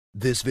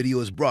This video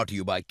is brought to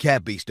you by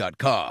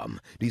catbeast.com.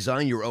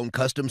 Design your own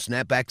custom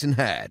snapbacks and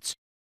hats.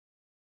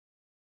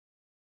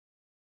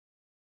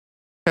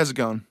 How's it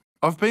going?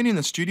 I've been in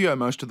the studio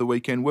most of the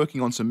weekend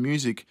working on some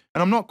music,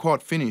 and I'm not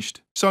quite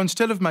finished. So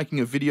instead of making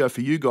a video for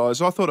you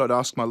guys, I thought I'd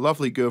ask my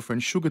lovely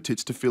girlfriend Sugar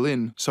Tits to fill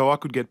in so I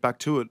could get back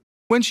to it.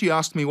 When she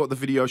asked me what the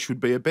video should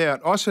be about,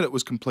 I said it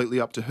was completely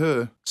up to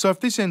her. So if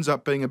this ends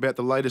up being about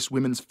the latest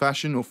women's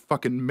fashion or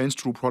fucking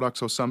menstrual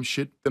products or some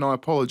shit, then I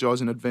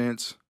apologise in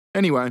advance.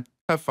 Anyway,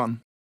 have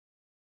fun.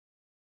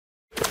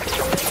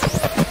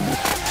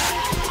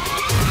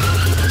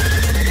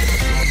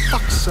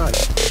 Fuck's sake.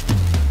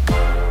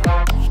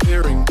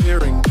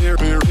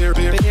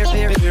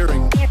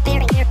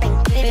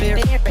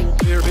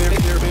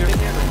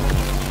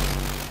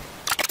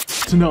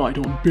 Tonight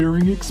on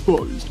Bearing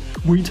Exposed,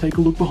 we take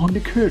a look behind the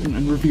curtain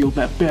and reveal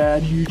that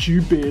bad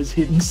YouTube bear's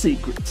hidden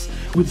secrets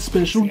with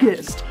special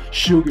guest,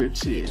 Sugar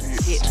Tits.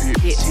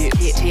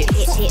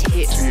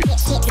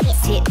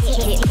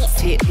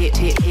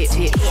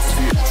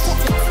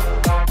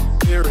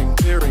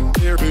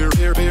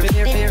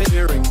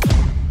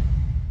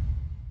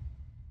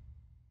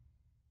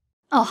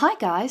 Oh, hi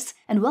guys,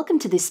 and welcome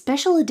to this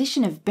special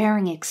edition of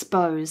Bearing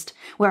Exposed,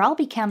 where I'll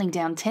be counting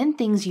down 10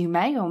 things you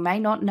may or may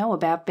not know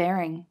about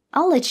Bearing.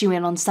 I'll let you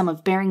in on some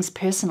of Bearing's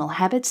personal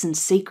habits and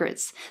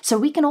secrets, so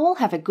we can all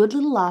have a good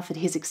little laugh at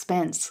his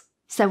expense.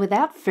 So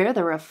without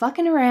further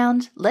fucking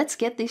around, let's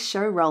get this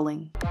show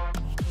rolling.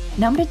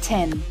 Number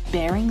 10.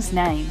 Bearing's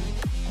name.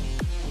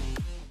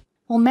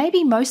 Well,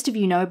 maybe most of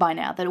you know by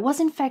now that it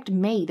was in fact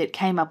me that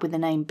came up with the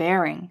name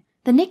Bearing.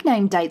 The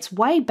nickname dates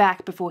way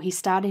back before he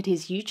started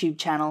his YouTube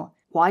channel.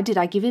 Why did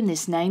I give him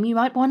this name, you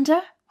might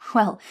wonder?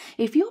 Well,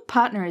 if your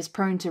partner is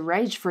prone to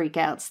rage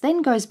freakouts,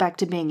 then goes back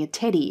to being a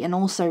teddy and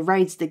also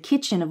raids the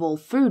kitchen of all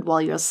food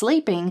while you're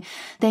sleeping,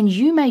 then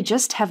you may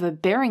just have a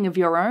Bearing of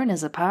your own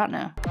as a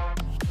partner.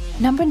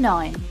 Number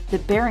 9. The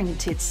Bearing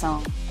Tits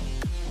song.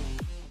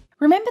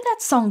 Remember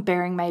that song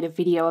Bearing made a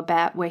video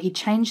about where he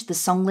changed the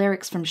song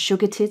lyrics from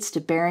Sugar Tits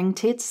to Bearing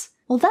Tits?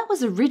 Well, that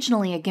was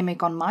originally a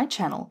gimmick on my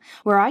channel,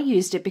 where I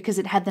used it because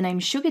it had the name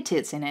Sugar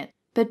Tits in it.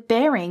 But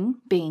Bearing,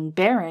 being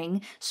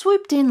Bearing,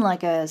 swooped in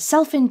like a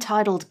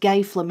self-entitled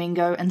gay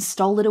flamingo and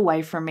stole it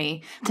away from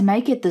me to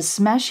make it the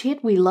smash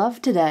hit we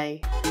love today.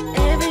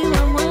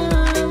 Everyone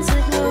wants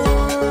a glow.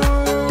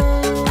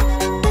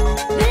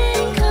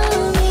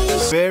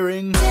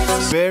 Bearing,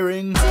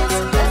 Bearing,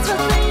 That's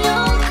what they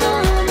all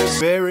call me.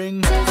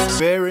 Bearing,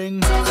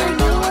 Bearing. I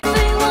know what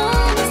they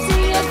want to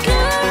see. I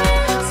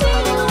guarantee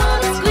you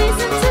wanna squeeze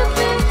into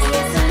bits.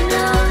 Yes, I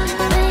know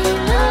they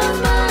love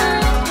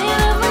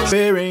my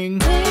Bearing.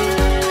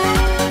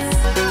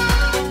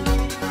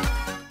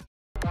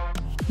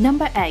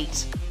 Number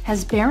 8.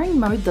 Has Bearing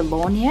mowed the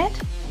lawn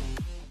yet?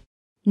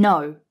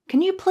 No.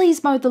 Can you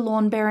please mow the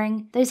lawn,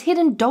 Bearing? There's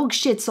hidden dog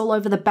shits all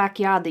over the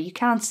backyard that you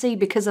can't see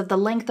because of the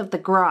length of the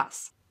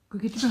grass.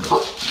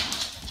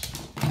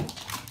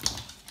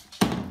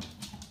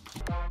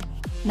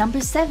 Number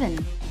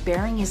 7.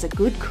 Bearing is a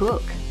good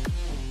cook.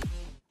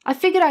 I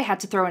figured I had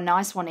to throw a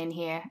nice one in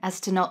here, as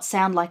to not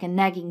sound like a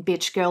nagging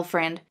bitch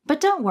girlfriend, but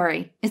don't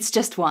worry, it's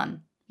just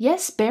one.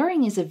 Yes,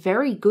 Bearing is a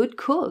very good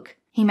cook.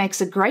 He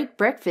makes a great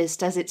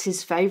breakfast as it's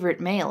his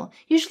favourite meal,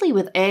 usually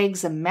with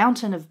eggs, a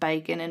mountain of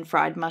bacon and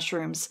fried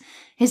mushrooms.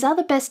 His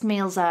other best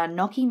meals are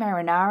gnocchi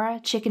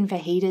marinara, chicken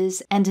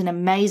fajitas, and an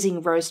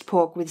amazing roast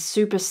pork with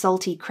super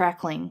salty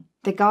crackling.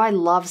 The guy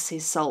loves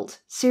his salt.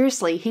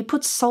 Seriously, he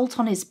puts salt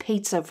on his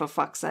pizza for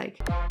fuck's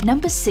sake.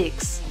 Number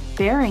 6.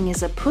 Bearing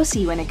is a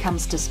pussy when it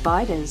comes to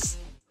spiders.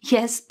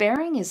 Yes,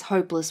 Bearing is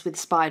hopeless with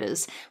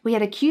spiders. We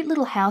had a cute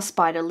little house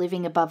spider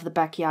living above the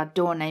backyard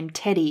door named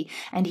Teddy,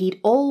 and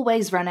he'd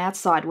always run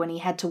outside when he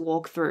had to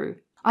walk through.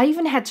 I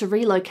even had to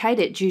relocate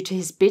it due to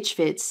his bitch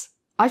fits.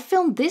 I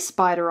filmed this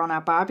spider on our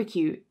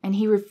barbecue, and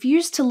he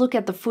refused to look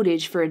at the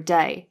footage for a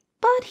day.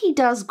 But he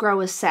does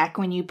grow a sack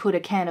when you put a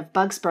can of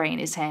bug spray in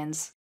his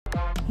hands.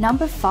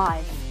 Number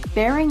 5.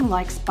 Bearing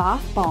likes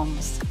bath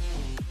bombs.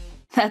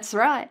 That's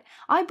right.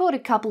 I bought a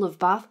couple of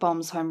bath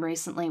bombs home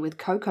recently with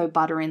cocoa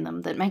butter in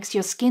them that makes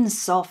your skin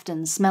soft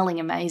and smelling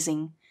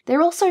amazing.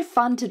 They're also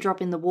fun to drop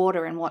in the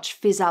water and watch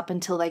fizz up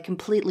until they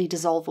completely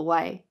dissolve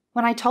away.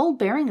 When I told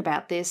Bearing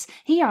about this,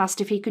 he asked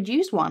if he could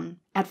use one.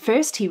 At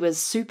first he was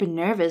super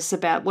nervous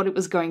about what it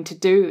was going to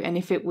do and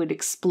if it would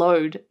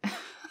explode.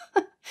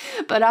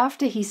 But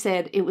after he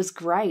said it was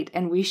great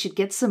and we should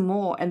get some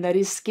more and that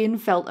his skin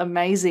felt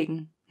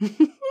amazing.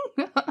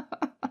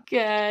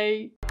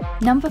 Okay.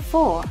 Number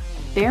 4.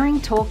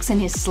 Bearing talks in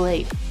his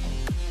sleep.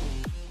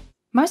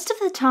 Most of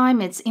the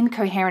time it's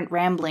incoherent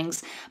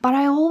ramblings, but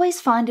I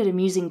always find it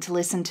amusing to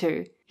listen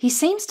to. He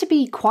seems to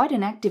be quite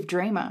an active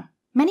dreamer.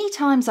 Many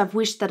times I've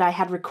wished that I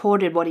had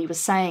recorded what he was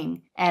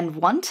saying, and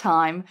one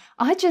time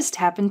I just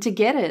happened to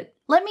get it.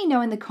 Let me know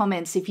in the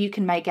comments if you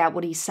can make out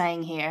what he's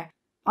saying here.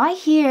 I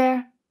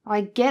hear,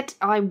 I get,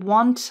 I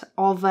want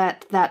of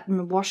at that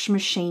wash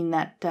machine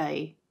that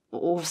day,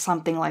 or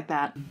something like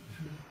that.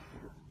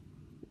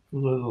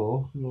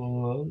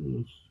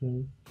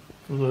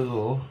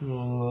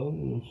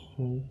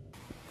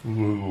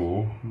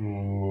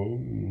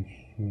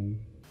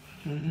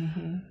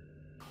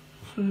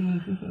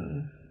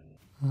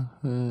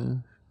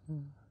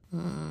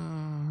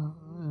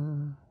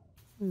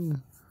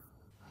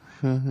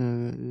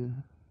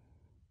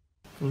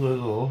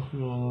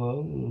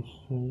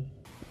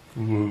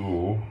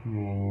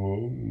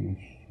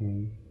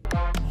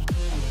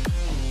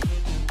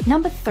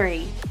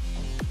 3.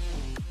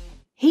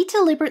 He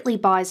deliberately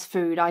buys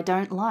food I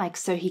don't like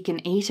so he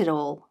can eat it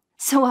all.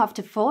 So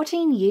after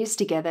 14 years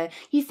together,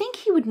 you think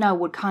he would know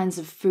what kinds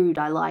of food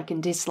I like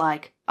and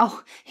dislike.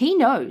 Oh, he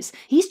knows.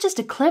 He's just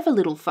a clever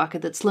little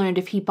fucker that's learned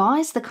if he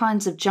buys the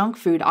kinds of junk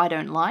food I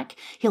don't like,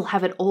 he'll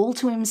have it all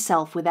to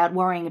himself without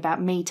worrying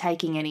about me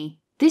taking any.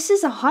 This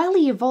is a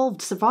highly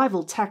evolved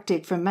survival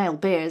tactic for male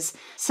bears,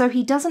 so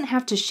he doesn't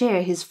have to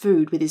share his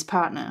food with his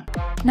partner.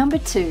 Number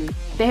 2.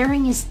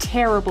 Bearing is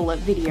terrible at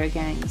video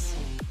games.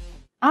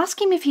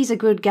 Ask him if he's a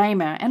good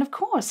gamer, and of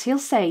course he'll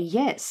say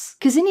yes,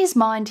 because in his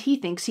mind he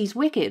thinks he's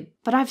wicked.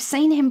 But I've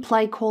seen him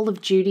play Call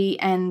of Duty,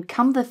 and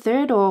come the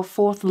 3rd or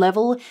 4th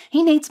level,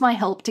 he needs my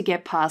help to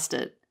get past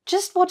it.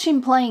 Just watch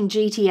him playing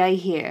GTA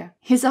here.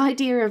 His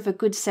idea of a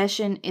good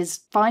session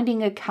is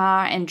finding a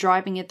car and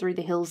driving it through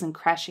the hills and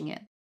crashing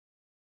it.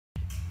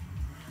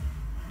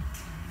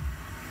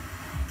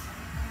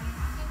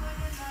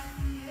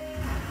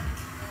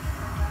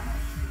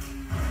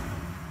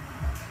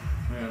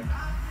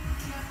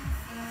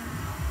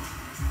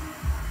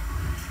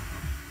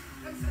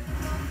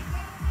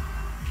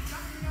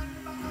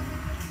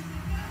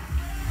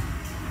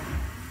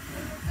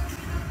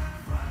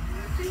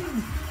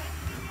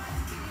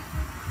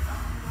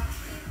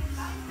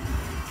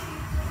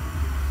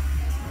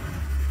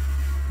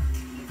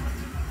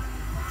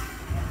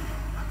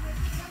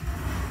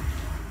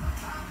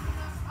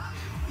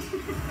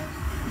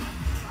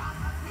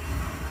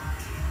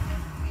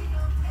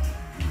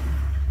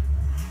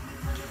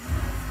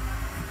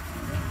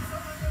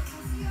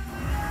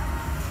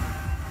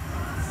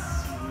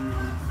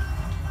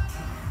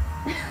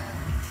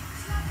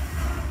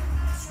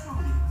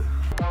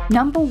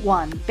 Number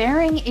 1.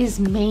 Bearing is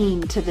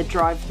mean to the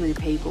drive-thru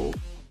people.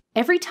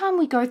 Every time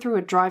we go through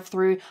a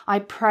drive-thru, I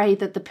pray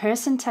that the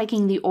person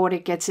taking the order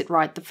gets it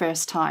right the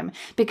first time,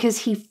 because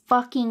he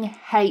fucking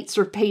hates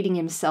repeating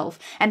himself,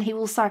 and he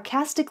will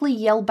sarcastically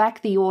yell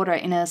back the order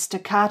in a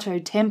staccato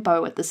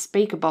tempo at the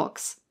speaker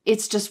box.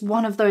 It's just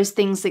one of those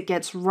things that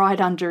gets right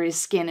under his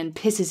skin and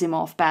pisses him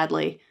off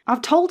badly.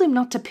 I've told him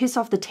not to piss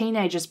off the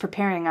teenagers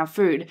preparing our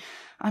food.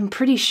 I'm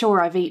pretty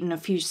sure I've eaten a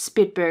few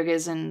spit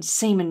burgers and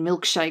semen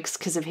milkshakes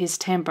because of his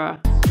temper.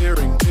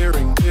 Hearing.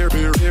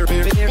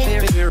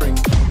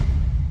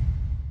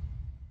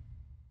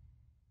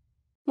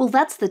 Well,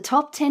 that's the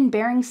top 10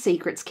 bearing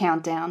secrets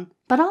countdown,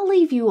 but I'll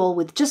leave you all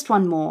with just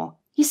one more.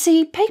 You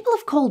see, people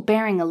have called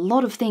bearing a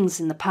lot of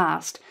things in the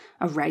past.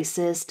 A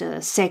racist, a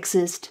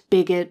sexist,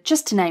 bigot,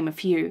 just to name a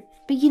few.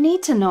 But you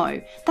need to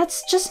know,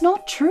 that's just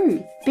not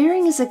true.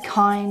 Bearing is a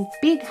kind,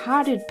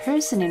 big-hearted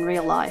person in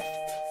real life.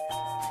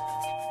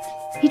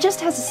 He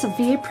just has a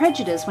severe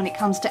prejudice when it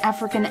comes to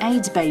African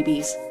AIDS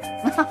babies.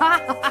 We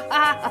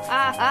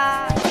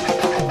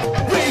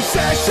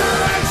said